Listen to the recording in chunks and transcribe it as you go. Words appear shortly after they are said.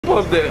pull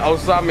up the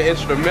Osama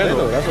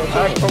instrumental. That's what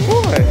I'm saying. Come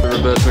on.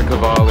 Roberto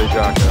Cavalli,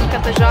 Jocko.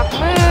 Got the Jacques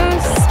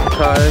Moose.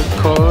 Kai,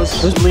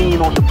 Cause. Just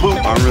lean on the boot.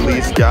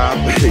 Unreleased Gap,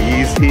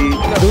 Yeezy.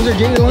 Those are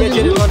James London.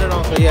 Yeah, James London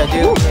also. Yeah,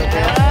 James.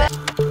 Yeah.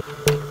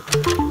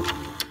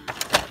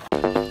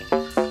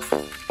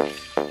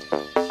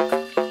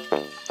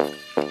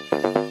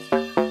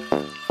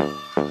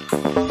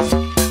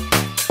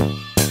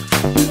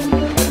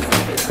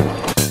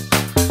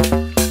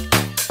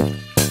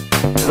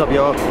 What's up,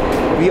 y'all?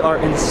 We are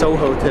in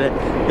Soho today.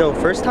 Yo,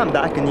 first time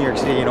back in New York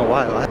City in a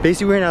while.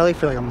 Basically, we're in LA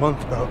for like a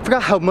month, bro.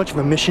 Forgot how much of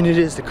a mission it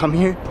is to come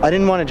here. I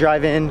didn't want to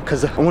drive in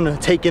because I want to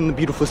take in the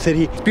beautiful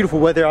city. It's beautiful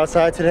weather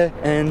outside today,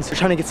 and we're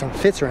trying to get some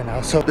fits right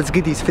now. So let's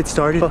get these fits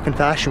started. Fucking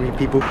fashion week,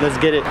 people. Let's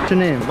get it. What's your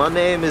name? My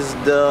name is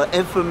the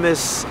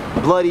infamous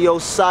Bloody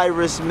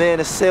Osiris,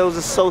 man. A sales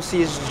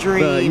associate's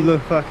dream. Bro, you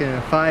look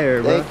fucking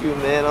fire, bro. Thank you,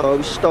 man.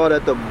 We start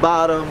at the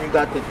bottom. You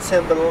got the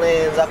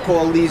Timberlands. I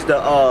call these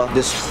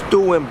the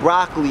stew and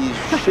broccoli. You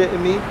shitting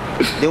me?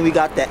 Then we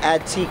got the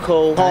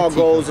Attico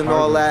cargos and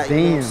all that. You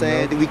know what I'm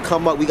saying? Then we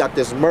come up. We got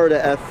this Murder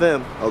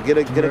FM. Oh, get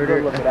a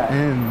good look at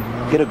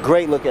that. Get a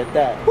great look at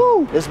that.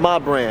 Woo! It's my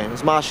brand.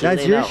 It's my shit.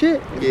 That's your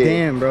shit? Yeah.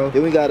 Damn, bro.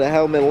 Then we got a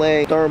Helmet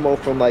Lang thermo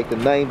from like the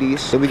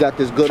 90s. Then we got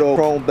this good old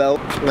chrome belt.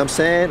 You know what I'm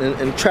saying?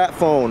 And trap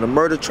phone, the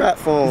Murder trap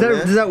phone.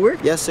 Does that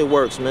work? Yes, it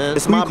works, man.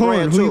 It's my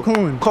brand too. Who you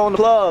calling? Calling the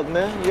plug,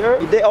 man. You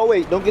heard? Oh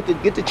wait, don't get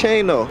the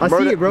chain though. I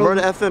see it, bro.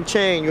 Murder FM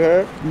chain. You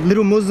heard?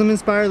 Little Muslim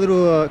inspired,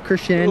 little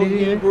Christianity.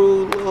 Little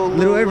Hebrew,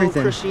 little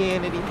everything.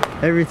 Christianity.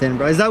 Everything,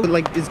 bro. Is that what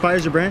like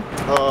inspires your brand?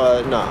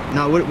 Nah.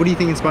 Nah, what do you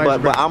think inspires your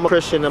brand? But I'm a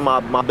Christian and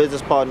my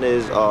business partner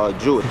is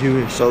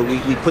Jewish. So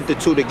we put the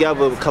two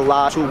together,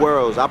 collide two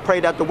worlds. I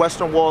prayed at the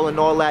Western Wall and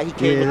all that. He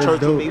came to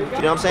church with me. You know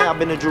what I'm saying? I've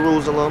been to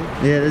Jerusalem.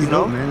 Yeah, that's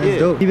dope, man. That's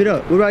dope. Keep it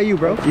up. What about you,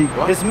 bro?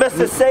 It's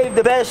Mr. Save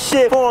the best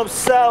shit for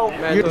himself.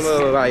 Man,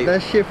 like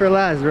that shit for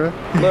last, bro.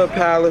 Little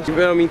Palace, you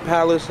feel me?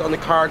 Palace on the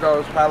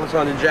cargos, Palace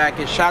on the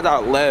jacket. Shout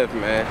out Lev,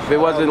 man. If it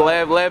wasn't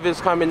Lev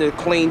is coming to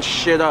clean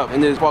shit up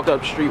in this fucked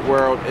up street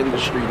world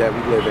industry that we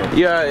live in.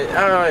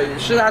 Yeah,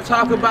 should I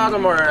talk about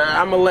them or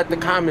I'm gonna let the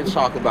comments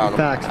talk about them?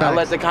 Facts. I'll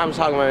let the comments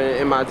talk about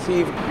it in my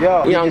teeth.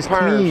 Yo, they just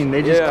clean.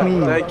 They just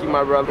clean. Thank you,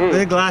 my brother. Look at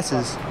the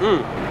glasses.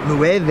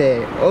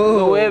 Nueve.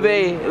 Oh.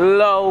 Nueve,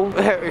 low.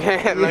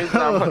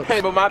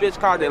 But my bitch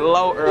called it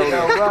low earlier.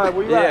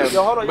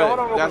 Yo, hold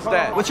on. That's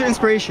that. What's your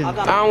inspiration?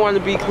 I don't want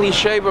to be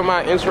cliche, but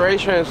my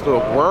inspiration is the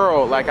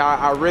world. Like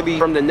I really,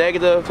 from the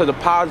negative to the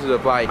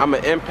positive, like I'm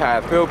an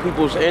empath. Feel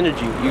people's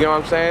energy. You know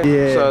what I'm saying?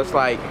 Yeah. So it's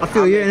like I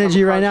feel your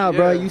energy right now,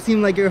 bro. You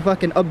seem like you're a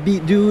fucking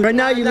upbeat dude. Right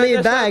now you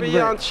laid back, but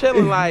I'm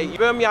chilling. Like you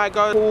feel me? I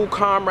go cool,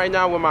 calm right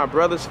now when my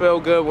brothers feel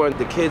good, when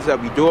the kids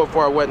that we do it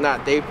for or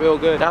whatnot, they feel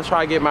good. That's where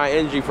I get my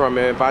energy from.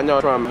 And if I know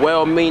it's from a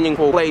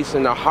well-meaningful place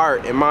in the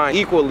heart and mind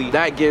equally,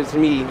 that gives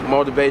me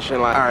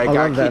motivation. Like, all right,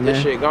 gotta keep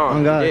this shit going.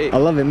 Oh God, I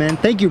love it, man.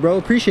 Thank you, bro.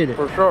 Appreciate it.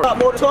 For sure. Got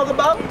more to talk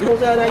about?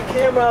 Close out that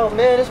camera out,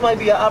 man. This might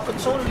be an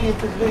opportunity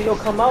if this video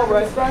come out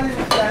right.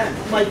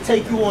 Might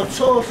take you on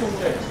tour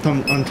somewhere.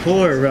 On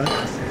tour, bro.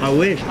 I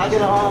wish. I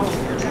get a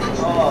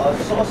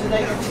sausage,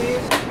 egg, and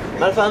cheese.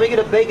 Matter of fact, let me get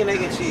a bacon,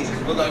 egg, and cheese.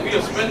 Look like we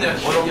just spent that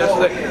shit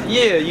yesterday.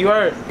 Yeah, you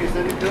heard.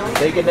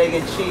 Bacon, egg,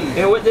 and cheese.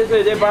 And what this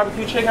is, their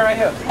barbecue chicken right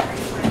here.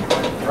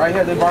 Right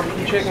here, the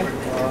barbecue chicken.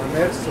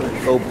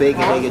 Oh,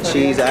 bacon, egg, and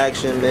cheese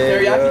action,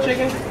 man. Teriyaki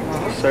chicken?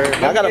 Sir.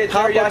 I got a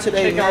pop-up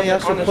today, man. Y'all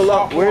should pull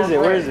up. Where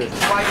is it?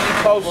 Slightly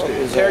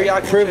posted.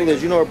 Teriyaki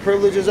Privilege. You know where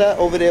Privilege is at?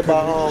 Over there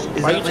by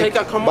Why you take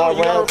that? Come on,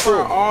 you gotta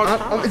try all the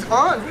time. It's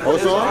on. Oh,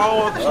 it's on?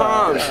 All the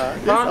time.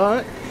 It's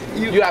on.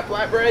 You got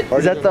flatbread?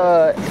 Is that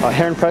the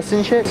Heron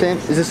Preston shit?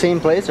 Is the same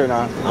place or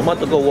not? I'm about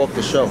to go walk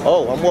the show.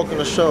 Oh, I'm walking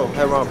the show.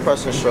 Heron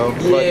Preston show.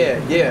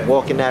 Yeah.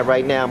 Walking that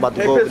right now. I'm about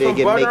to go over there,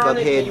 get makeup,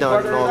 hair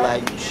done, and all that.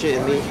 You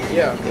shitting me?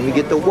 Yeah. And we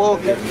get to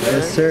walking.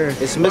 Yes, sir.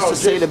 It's Mr.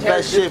 Say the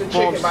best shit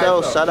for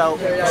himself. Shout out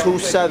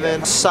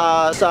 27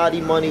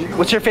 Saudi Money.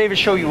 What's your favorite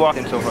show you walked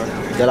in so far?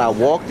 That I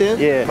walked in?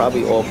 Yeah.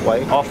 Probably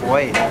Off-White.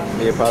 Off-White.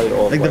 Yeah, probably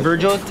Off-White. Like the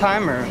Virgil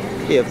time or?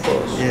 Yeah, of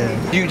course.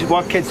 Yeah. Do you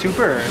walk Kid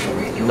Super? Or?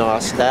 No, I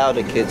styled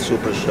the Kid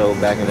Super show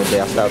back in the day.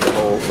 I styled the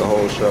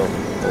whole show.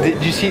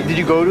 Did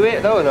you go to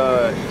it though?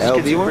 The LV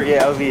Kid Super? one?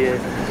 Yeah, LV.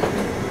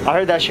 Yeah. I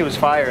heard that shit was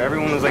fire.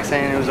 Everyone was like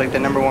saying it was like the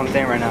 #1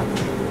 thing right now.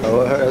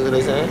 Oh, that's what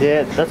they saying?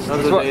 Yeah, that's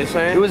what they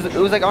saying. It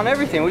was like on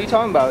everything. What are you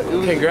talking about? It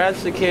was,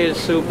 Congrats to Kid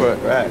Super.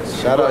 Right.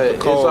 Shout out to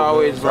Cole. It's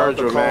always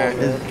Virgil, man.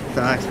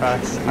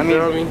 Facts. I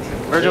mean,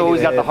 Virgil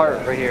always got the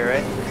heart right here,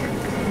 right?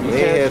 We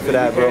ain't here for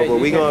that, bro.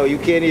 But you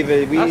can't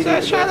even. I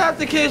said, shout out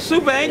to Kid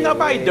Super. Ain't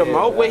nobody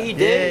demote what he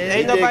did.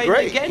 Ain't nobody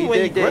negating what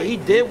he did. He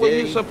did what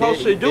he was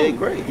supposed to do.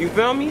 You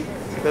feel me?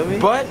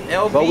 But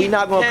LB we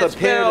not gonna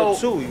compare the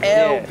two.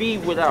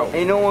 LB without.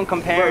 Ain't no one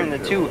comparing the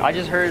two. I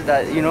just heard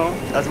that, you know,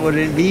 that's what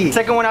it'd be.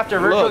 Second one after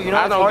Virgil, Look, you know,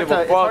 I don't give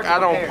a fuck. I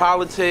don't compare.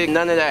 politic,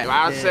 none of that.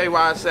 I say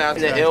what I say. I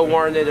say the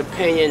ill-warranted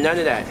opinion, none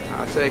of that.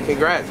 I say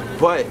congrats.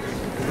 But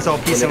it's all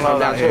peace and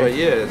love out here.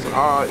 here. Yeah, it's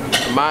all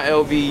my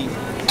LB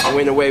I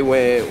went away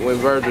when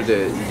Virgil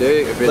did. You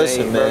dig? If it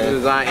Listen, ain't man. Virgil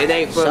design, it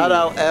ain't for Shout me.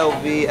 out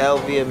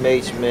LV and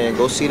Mace, man.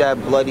 Go see that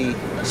bloody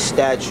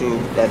statue,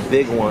 that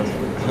big one,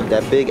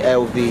 that big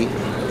LV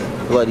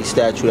bloody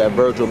statue that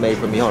Virgil made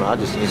for me. Hold on,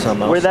 I just need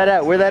something else. Where that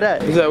at? Where that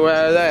at? He said,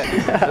 where that?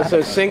 That's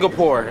in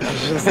Singapore.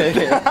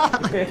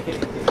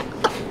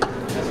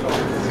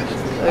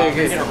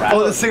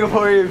 Oh, the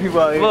Singaporean people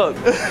out here. Look.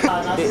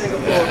 Not Singapore,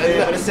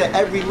 man, but it's at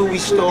every Louis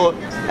store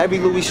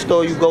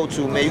you go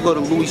to, man. You go to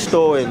Louis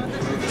store in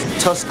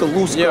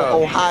Tuscaloosa,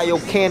 Yo. Ohio,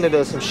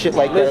 Canada, some shit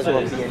like that. Listen.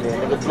 That's gonna be in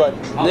there, nigga. Bloody.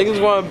 Niggas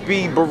want to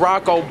be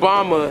Barack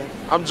Obama.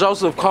 I'm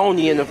Joseph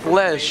Kony in the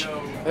flesh.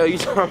 Hell, you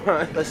talking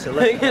about? Listen.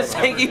 Niggas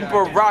think he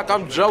Barack.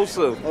 I'm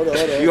Joseph. Hold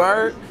on. You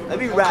heard? Let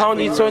me rap.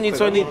 Kony for you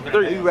real quick.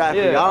 2023. Let me rap.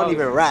 For you. I don't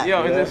even rap.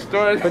 Yo, in man. the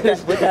store. But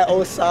that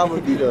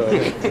Osiris be the.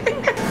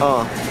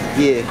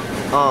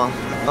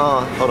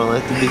 Hold on,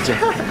 let the beat jump.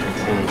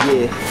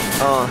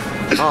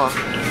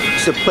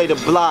 Should play the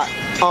block.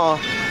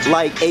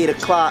 Like 8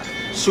 o'clock.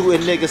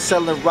 Shooting niggas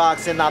selling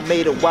rocks and I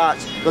made a watch.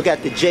 Look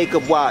at the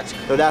Jacob watch.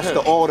 No, that's the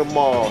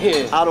Audemars.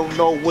 Yeah. I don't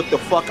know what the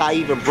fuck I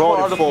even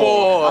brought it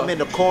for. I'm in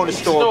the corner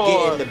store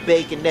getting the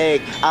bacon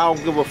egg. I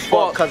don't give a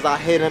fuck cause I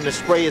hit him and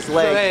spray his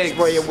leg.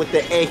 Spray him with the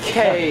AK.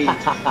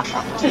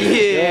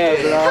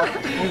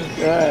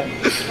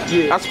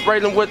 I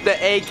sprayed him with the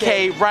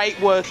AK right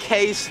where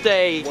K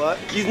stayed. What?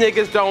 These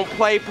niggas don't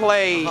play.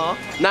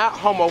 Not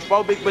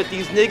homophobic, but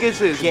these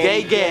niggas is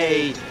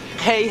gay.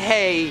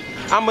 Hey,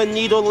 I'm a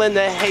needle in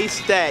a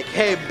haystack.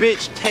 Hey,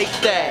 bitch, take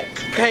that.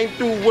 Came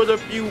through with a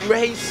few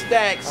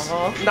haystacks.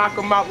 Knock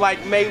him out like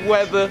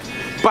Mayweather.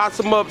 Box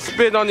him up,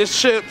 spit on his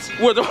chips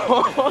with a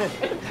Hold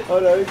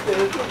on,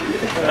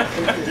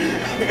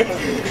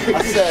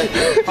 I said,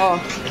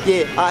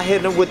 I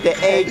hit him with the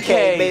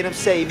AK, made him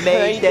say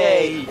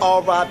Mayday,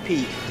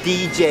 R.I.P.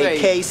 DJ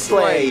K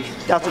Slay,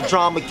 that's the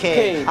drama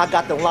king. I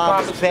got the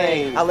llamas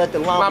bang. I let the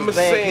llamas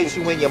bang hit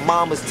you in your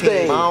mama's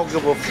team. I don't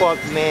give a fuck,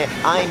 man.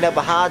 I ain't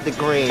never hide the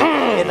green.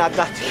 And I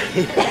got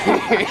the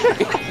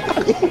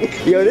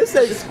Yo, this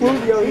ain't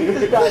exclusive. Yo, he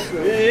just got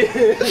some.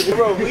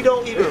 Bro, we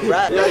don't even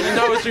rap. Yo, you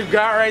know what you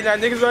got right now?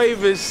 Niggas don't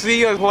even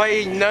see us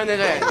play none of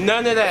that.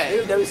 None of that.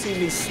 You'll never see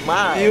me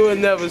smile. You will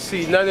never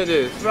see none of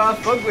this. Bro, I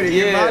fuck with it.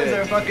 Your vibes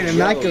are fucking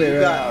immaculate,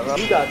 you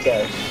got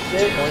that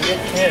shit on your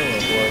camera,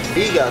 boy.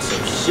 He got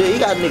some shit. He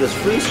got niggas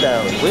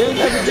freestyling. We ain't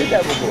never did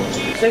that before.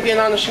 Sinking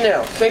on the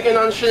Chanel. Sinking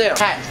on the Chanel.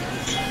 Hat.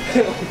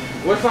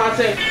 What song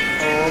say?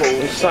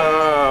 Oh,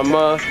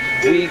 summer.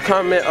 We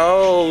coming,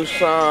 oh,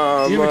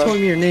 summer. You never told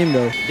me your name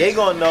though. They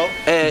gonna know.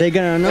 And, They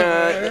gonna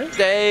know.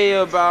 they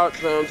about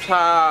them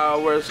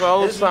towers,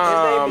 oh,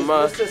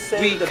 summer.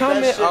 We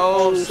coming,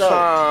 oh,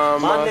 summer.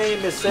 My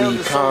name is Sales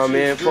We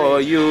coming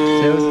for you.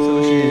 Sales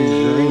Associates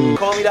Dream.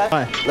 Call me that?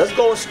 Hi. Let's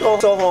go in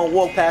Soho and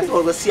walk past.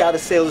 Let's see how the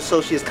sales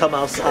associates come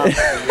outside.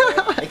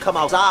 They come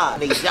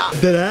outside, niggas.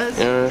 Dead ass?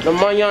 The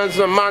Mayans,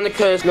 the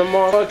Monicas, the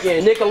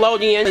motherfucking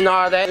Nickelodeon and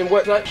all that. And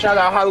what? Shout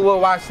out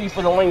Hollywood YC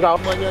for the lingo.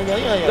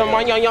 The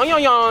Mayan.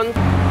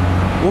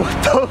 What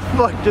the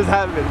fuck just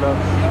happened, bro?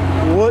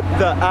 What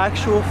the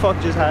actual fuck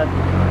just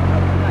happened?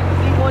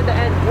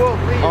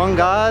 On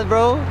God,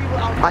 bro.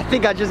 I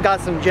think I just got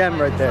some gem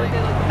right there.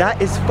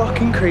 That is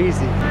fucking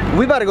crazy.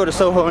 We about to go to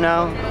Soho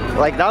now.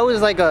 Like, that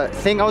was like a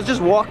thing. I was just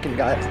walking,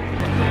 guys.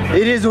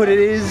 It is what it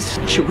is.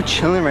 We're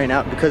chilling right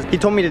now because he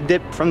told me to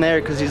dip from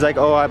there because he's like,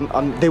 oh,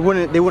 they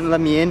wouldn't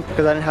let me in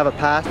because I didn't have a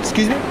pass.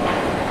 Excuse me?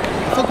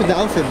 Fuck with the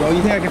outfit, bro.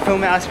 You think I can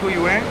film it, ask what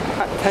you're wearing?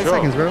 10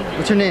 seconds, bro.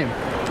 What's your name?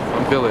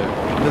 I'm Billy.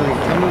 Billy,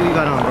 tell me what you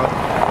got on, bro.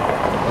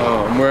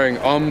 I'm wearing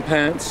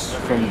pants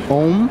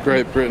from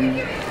Great Britain.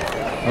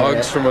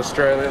 Uggs from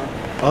Australia.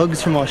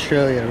 Uggs from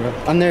Australia, bro.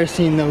 I've never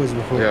seen those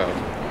before. Yeah,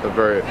 they're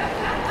very,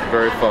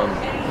 very fun.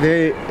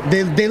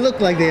 They look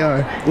like they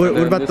are. What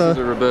about this is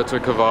a Roberto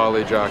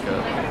Cavalli jacket.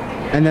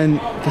 And then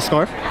the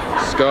scarf?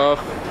 Scarf,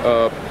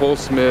 Paul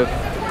Smith,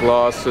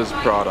 glasses,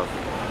 Prada.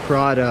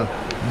 Prada.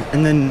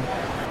 And then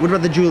what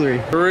about the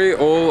jewelry?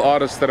 All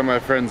artists that are my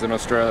friends in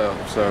Australia.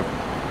 So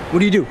What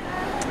do you do?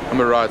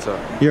 I'm a writer.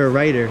 You're a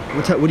writer.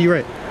 What do you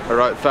write? I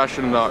write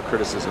fashion and art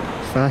criticism.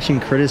 Fashion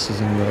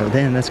criticism, bro.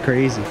 Damn, that's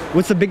crazy.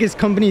 What's the biggest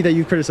company that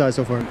you criticized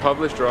so far?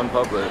 Published or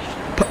unpublished?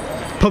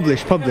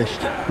 Published.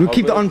 We'll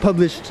keep the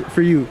unpublished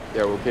for you.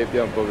 Yeah, we'll keep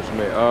the unpublished for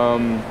me.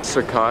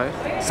 Sakai.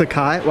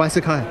 Sakai? Why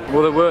Sakai?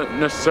 Well, they weren't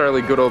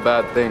necessarily good or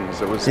bad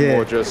things. It was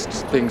more just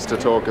things to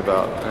talk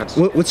about.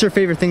 What's your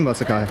favorite thing about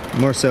Sakai?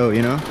 More so,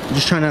 you know?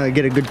 Just trying to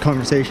get a good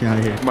conversation out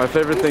of here. My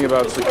favorite thing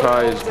about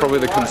Sakai is probably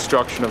the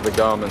construction of the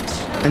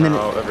garments and then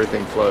how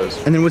everything flows.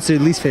 And then what's your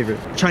least favorite?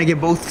 We're trying to get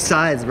both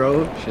sides,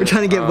 bro. We're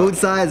trying to get both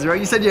sides, bro.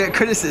 You said you're a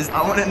criticist.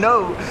 I want to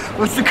know.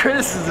 What's the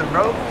criticism,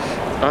 bro?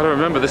 I don't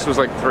remember. This was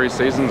like 3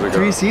 seasons ago.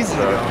 3 seasons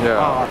ago?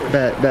 Yeah. Oh,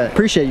 bet.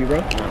 Appreciate you,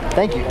 bro.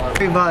 Thank you.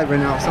 Great vibe right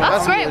now. So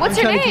That's great.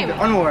 What's your name?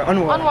 Anwar.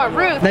 Anwar.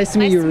 Ruth. Nice to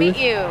meet you, Ruth.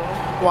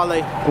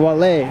 Wale.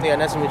 Wale. Yeah,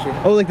 nice to meet you.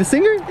 Oh, like the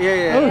singer?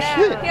 Yeah. Oh,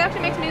 shit. He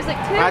actually makes music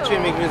too. I actually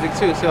make music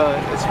too, so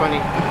it's funny.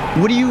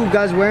 What are you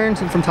guys wearing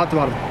from top to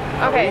bottom?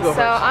 Okay, You go so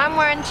first. I'm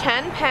wearing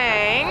Chen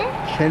Pang.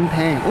 Chen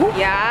Pang. Ooh.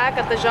 Yeah,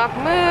 got the Jacques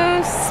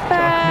Mousse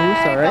bag.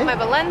 Jacques Mousse, alright. Got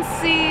my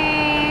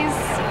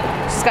Balenci's.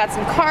 Just got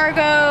some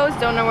cargos.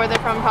 Don't know where they're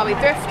from. Probably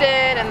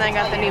thrifted. And then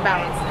got the New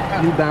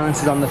Balance. New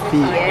Balance is on the feet.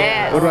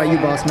 Yes. What about you,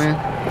 boss man?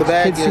 The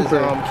bag Kid is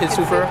Super. Kid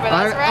Super.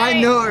 That's right. I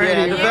know already.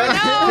 Yeah, the You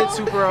bag. know. Kid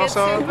Super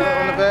also Kid Super.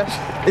 on the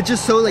back. It's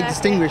just so like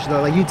distinguished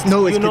though. Like you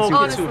know it's You know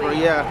Kid Super. Kid Super,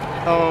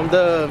 yeah.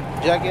 The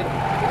jacket,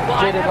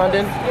 Jaded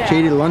London.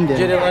 Jaded London.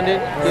 Jaded London.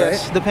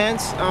 Yes. The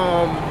pants,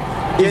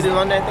 Jaded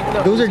London, I think.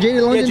 No. Those are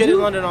Jaded London Yeah, Jaded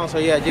too? London also.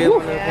 Yeah, Jaded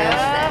London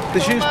pants. The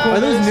shoes, Are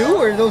Pumas. those new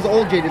or are those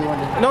old Jaded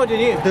London? No, they're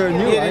new. They're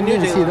new. Yeah, I they're need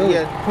new to see Jaded. those.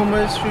 Yeah,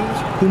 Puma's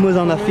shoes. Pumas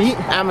on the feet?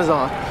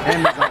 Amazon.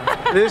 Amazon.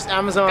 This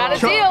Amazon. Got a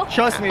deal.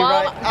 Trust me, Ball-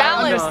 right? I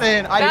balance.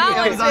 understand. I need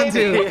Balance, Amazon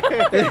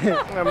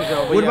too.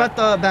 Amazon. but What yeah. about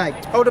the bag?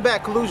 Oh, the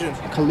back collusion.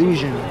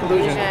 Collusion.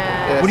 Collusion.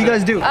 What do you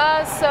guys do?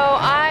 So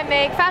I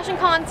make fashion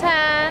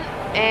content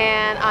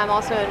and I'm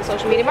also in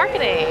social media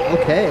marketing.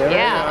 Okay, alright.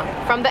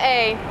 Yeah, from the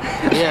A. Yeah,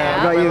 What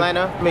about I'm you? in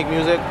Atlanta, make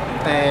music,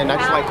 and I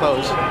just like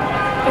clothes.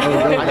 I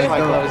just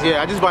like clothes.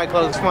 Yeah, I just buy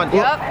clothes. It's fun.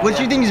 Yep. What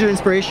do you think is your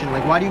inspiration?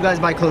 Like, why do you guys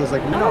buy clothes?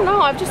 Like, I don't know,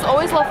 I've just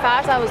always loved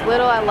fashion. I was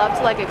little, I love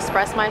to like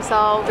express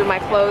myself through my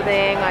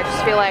clothing. I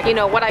just feel like, you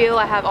know, what I feel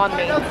I have on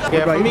me.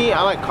 Yeah, for me,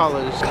 I like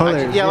colors.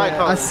 colors. I like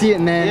colors. I see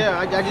it, man. Yeah,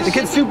 I just. The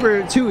Kid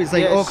Super too is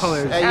like Yes. all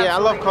colors. Yeah, I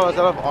love colors.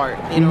 I love art.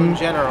 You know, in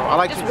general, I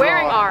like Just to draw.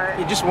 wearing art.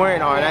 Yeah, just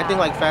wearing art. And I think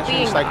like fashion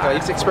is like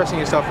it's expressing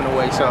yourself in a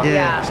way. So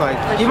Yeah. it's like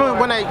for even sure.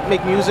 when I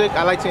make music,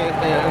 I like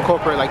to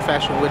incorporate like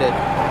fashion with it.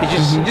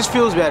 It just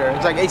feels better.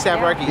 It's like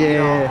ASAP Rocky. You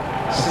know?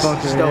 Yeah. It's,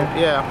 Fuck it's it, dope.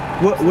 yeah.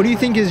 What do you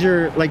think is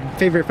your like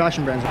favorite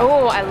fashion brands?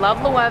 Oh, I love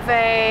Loewe,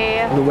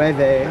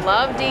 Loewe,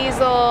 love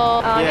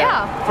Diesel.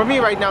 Yeah. For me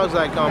right now it's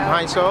like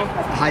Heinsoul.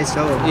 High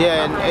Soul.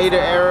 Yeah, and Ada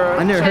Era.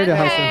 I never heard of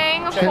Chen High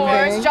Pang, of Chen course,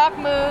 Pang. Jacques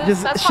Mousse.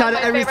 Just That's shout probably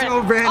out my every favorite.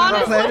 single brand on the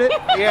Honestly.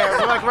 planet. Yeah,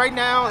 but like right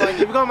now, like if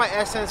you go on my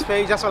Essence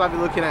page, that's what I'll be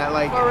looking at.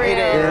 Like For real.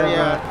 Ada Era.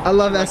 Yeah. bro. I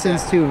love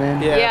Essence too,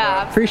 man. Yeah.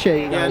 Yeah.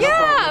 Appreciate you Yeah, guys. no Yeah,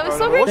 problem, it was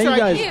no so problem. great What Thank should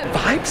you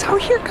I guys. do? Vibes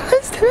out here,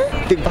 guys,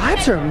 today. The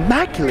vibes are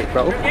immaculate,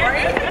 bro.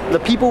 The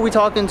people we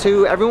talking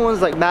to,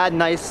 everyone's like mad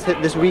nice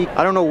this week.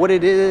 I don't know what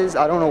it is.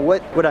 I don't know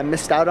what I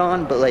missed out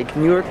on, but like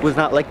New York was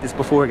not like this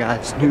before,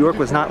 guys. New York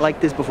was not like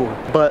this before.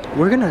 But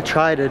we're gonna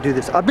try to do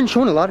this. I've been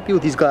showing a lot of people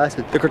these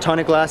glasses, the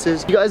Cortonic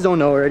glasses. You guys don't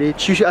know already.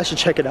 I should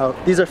check it out.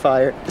 These are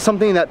fire. It's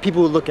something that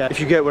people would look at, if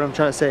you get what I'm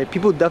trying to say.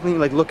 People definitely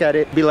like look at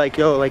it, be like,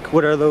 yo, like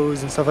what are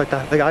those and stuff like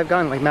that. Like I've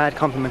gotten like mad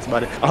compliments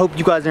about it. I hope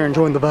you guys are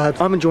enjoying the vibes.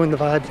 I'm enjoying the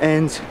vibes.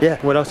 And yeah,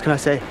 what else can I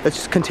say? Let's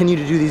just continue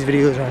to do these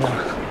videos right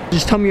now.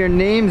 Just tell me your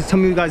names. Tell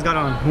me who you guys got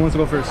on. Who wants to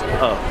go first?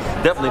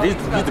 Definitely.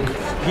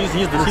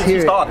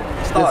 He started.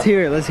 Let's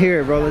hear it. Let's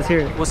hear it, bro. Let's hear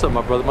it. What's up,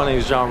 my brother? My name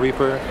is John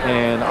Reaper,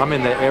 and I'm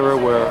in the era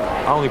where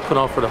I only put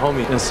on for the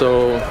homie. And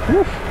so,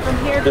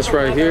 this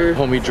right here,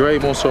 homie Dre,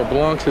 Monsieur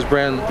Blanc, his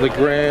brand Le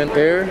Grand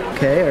Air,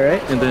 Okay, all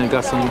right. and then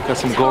got some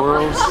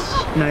Goros.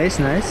 Nice,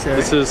 nice. All right.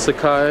 This is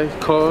Sakai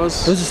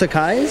Cause, Those are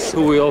Sakai's?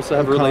 who we also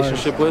have a Cause.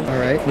 relationship with. All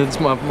right. This is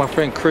my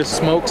friend Chris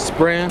Smokes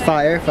brand,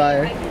 Fire,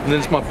 fire. and then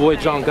it's my boy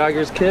John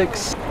Geiger's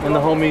Kicks, and the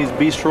homie's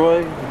Beast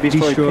Roy Pinky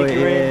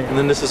yeah. Ring, and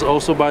then this is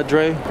also by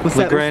Dre, What's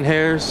Le that? Grand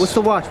Hairs. What's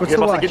the watch? What's Yeah,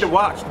 the about to watch? get the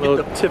watch. Get Little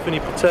the, Tiffany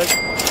Protect,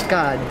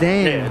 God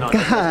damn. Yeah, no,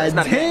 God it's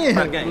not a game. It's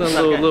not a damn. game. It's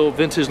not a game. little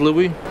vintage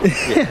Louis.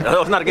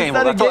 No, it's not a game.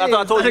 not I a thought game.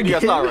 I told you to be a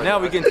It's not star a right Now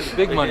we get into the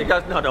big money. No,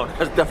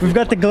 that's definitely. We've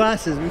got the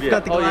glasses. We've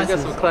got the Oh, you got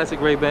glasses. some classic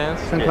Ray-Bans.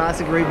 Some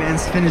classic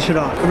Ray-Bans. Finish it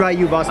off. What about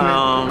you, boss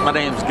man? My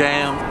name's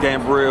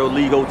Gambriel,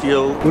 Lee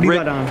Gautier. What do you Rick,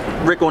 got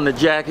on? Rick on the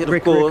jacket,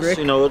 Rick, of course. Rick.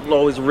 You know, it's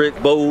always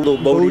Rick. Little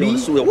Bodie on the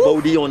sweat.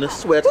 Bodie on the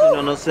sweat. You know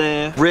what I'm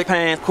saying? Rick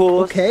pants, of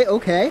course. Okay,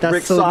 okay. That's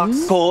Rick so socks,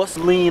 neat. of course.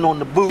 Lean on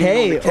the boot,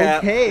 Okay, on the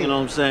cap. okay. You know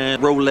what I'm saying?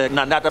 Rolex,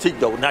 not the cheek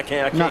though. I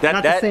can't. Not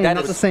the same,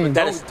 not the same.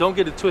 That is, Don't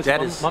get it twisted.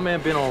 that is- My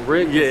man been on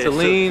Rick, Yeah,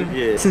 Celine,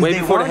 yeah. Since way day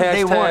before the one,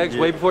 day one. hashtags,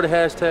 way before the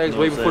hashtags,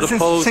 way before the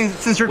post.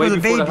 Since Rick way was a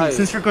before the baby. hype.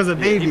 Since Rick was a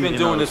baby. He been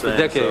doing this for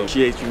decades.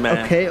 Appreciate you,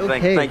 man. Okay,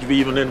 okay. Thank you for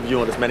even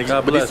interviewing us, man.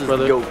 God But bless, this is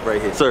brother. the GOAT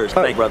right here. Sir,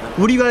 thank you, brother.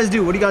 What do you guys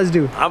do? What do you guys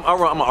do? I'm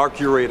an art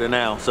curator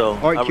now, so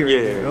Art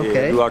curator,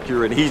 okay. Yeah, do art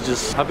curator. He's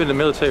just I've been in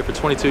the military for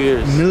 22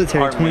 years.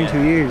 Military, art man.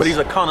 22 years. But he's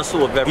a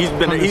connoisseur of everything.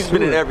 He's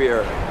been in Connoisseur. every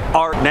era.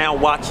 Art now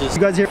watches.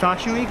 You guys here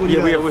Fashion Week? What do Yeah,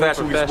 you we guys? have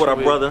Fashion Week support our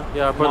Week. brother.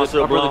 Yeah, our brother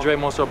Monsieur Blanc. Dre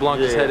Monsieur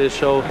Blanc just Yeah. had his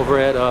show over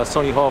at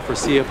Sony Hall for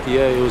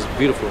CFDA. It was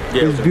beautiful.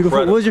 Yeah, It was beautiful.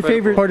 What was your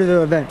favorite incredible. part of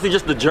the event? It's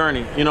just the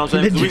journey, you know what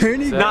I'm saying? The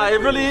journey? Nah, it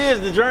really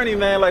is the journey,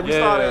 man. Like we Yeah.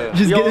 started,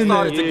 Just we all getting there.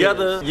 started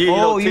together. Yeah,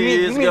 Oh, 10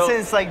 years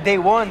ago. like day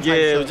one? Yeah,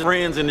 it was just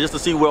friends and just to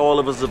see where all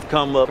of us have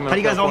come up. How do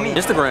you guys all meet?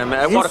 Instagram,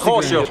 man. What a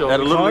call show. Instagram. At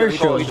a little Car bit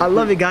of show. I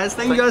love it, guys.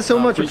 Thank you guys so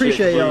much. Appreciate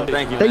Appreciate you. y'all.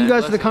 Thank you, Thank you man.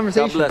 guys for the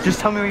conversation. God bless. Just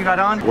tell me what you got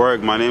on.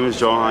 Work. My name is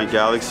Johan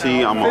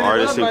Galaxy. I'm an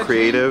artist and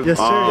creative. Yes,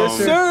 sir. Yes,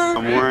 sir.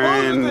 I'm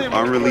wearing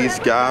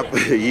Unreleased Gap,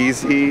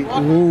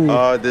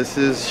 Yeezy. This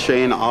is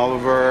Shane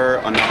Oliver,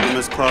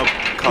 Anonymous Club,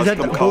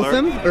 custom both color. of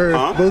them? Or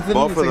both of them?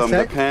 Both It's of like them,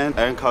 set? the pant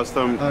and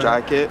custom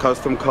jacket,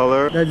 custom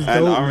color, That's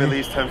and dope,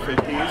 unreleased 1050s.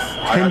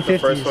 I got the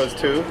first ones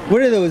too.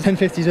 What are those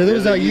 1050s? Are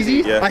those they're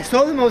Yeezys? Yeezy, yeah. I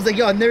saw them, I was like,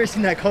 yo, I've never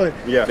seen that color.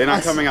 Yeah, they're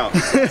not coming out.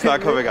 It's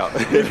not coming out.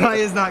 It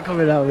probably is not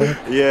coming out, man.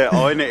 Yeah,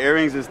 oh, and the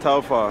earrings is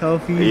Telfa.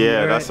 Yeah,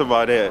 right. that's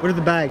about it. What are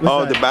the bags?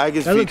 Oh, the bag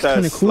is that looks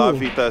kinda Vitas, cool. La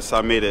Vitas.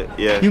 I made it.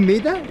 Yeah. You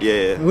made that?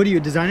 Yeah. What are you, a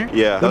designer?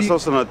 Yeah, What that's do you,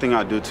 also another thing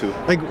I do too.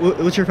 like,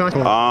 what's your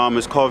fashion?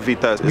 It's called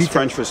Vitesse. It's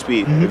French for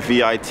speed.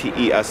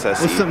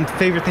 Vitesse. What's some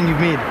favorite thing you've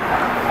made?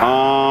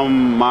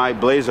 My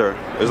blazer.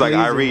 It's like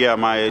Irie, yeah,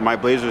 my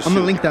blazer suit. I'm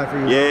gonna link that for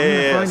you.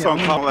 Yeah, so I'm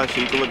calling that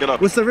shit. You can look it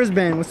up. What's the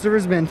wristband? What's the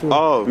wristband for?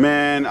 Oh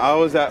man, I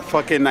was at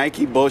fucking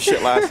Nike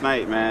bullshit last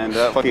night, man.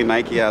 That fucking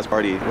Nike ass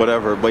party,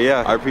 whatever. But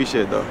yeah, I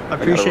appreciate it though. I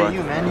appreciate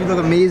you, man. You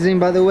look amazing,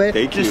 by the way.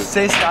 Thank you. Just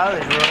stay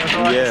stylish, bro. That's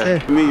all I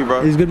can say. Me,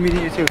 bro. It's good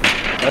meeting you too.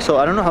 So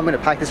I don't know how I'm gonna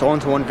pack this all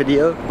into one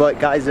video, but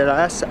guys,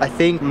 I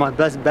think my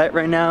best bet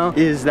right now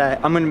is that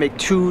I'm gonna make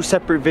 2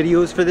 separate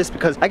videos for this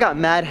because I got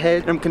mad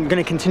heads. I'm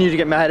gonna continue to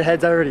get mad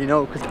heads. I already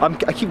know because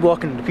I keep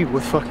walking into people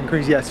with fucking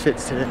crazy ass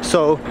fits today.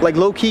 So like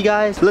low key,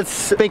 guys,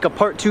 let's make a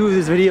part 2 of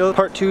this video.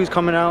 Part 2 is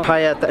coming out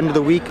probably at the end of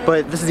the week,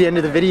 but this is the end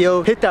of the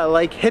video. Hit that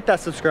like, hit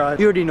that subscribe.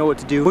 You already know what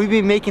to do. We've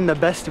been making the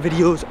best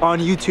videos on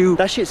YouTube.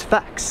 That shit's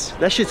facts.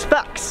 That shit's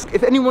facts.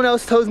 If anyone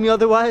else tells me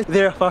otherwise,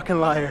 they're a fucking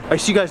liar. I'll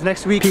see you guys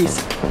next week.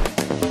 Peace.